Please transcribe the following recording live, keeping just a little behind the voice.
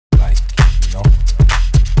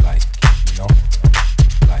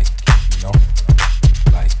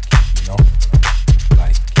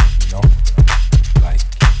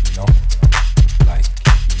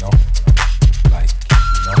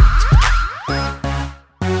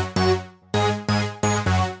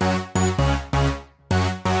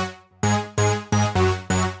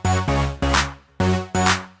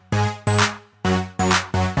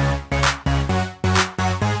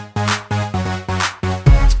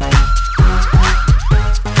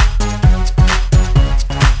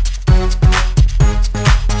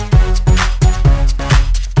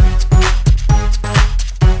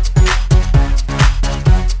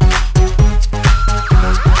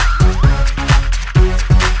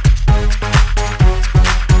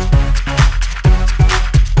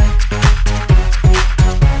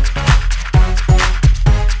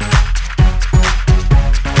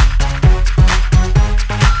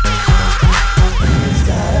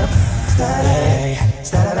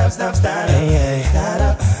stop, start up, start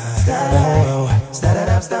up, start up, start it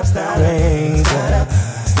up, stop, start up, start up,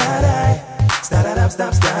 start up, start it up,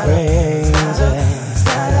 stop, start up, start up,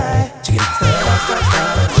 start up, check it out, start it up, stop,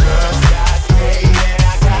 start up. Just got paid and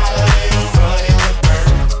I got a little money to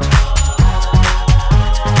burn.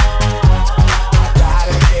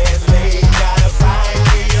 Gotta get laid, gotta find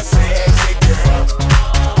me a sexy girl.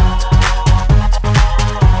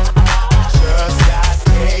 Just got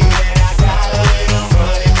paid and I got a little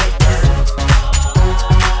money to burn.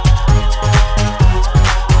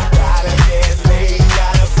 Gotta get laid,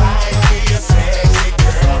 gotta find me a sexy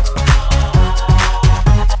girl.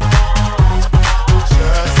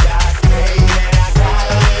 Just got paid and I got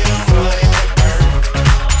a little money to burn.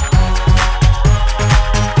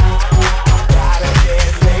 Gotta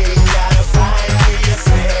get laid, gotta find me a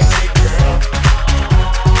sexy girl. Just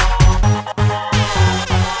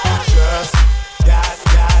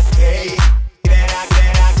got paid and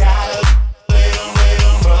I got a little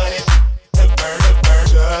money to burn, to burn.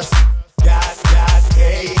 Just got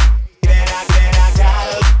paid and I got a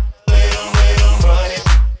little money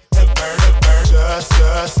to burn, to burn. Just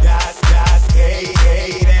got paid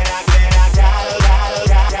and I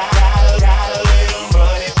got a little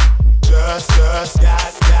money. Just got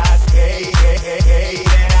paid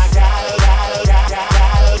and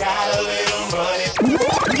I got a little money.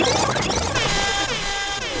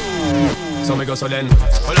 So me go so then.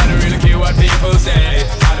 Well, I don't really care what people say.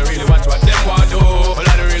 I don't really watch what them want do. Well,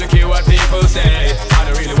 I don't really care what people say. I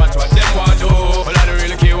don't really watch what them want do. Well, I don't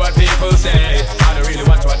really care what people say. I don't really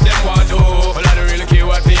watch what them want do. Well, I don't really care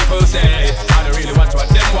what people say. I don't really watch what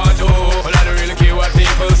them want do. Well, I don't really care what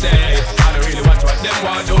people say. I don't really watch what them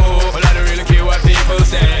want do. Well, I don't really care what people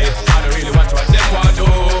say. I don't really watch what them want do.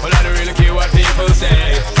 Well, I don't really care what people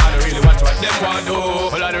say. I don't really watch what them want do.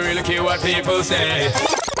 Well, I don't really care what people say.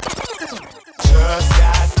 Just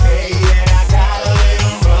got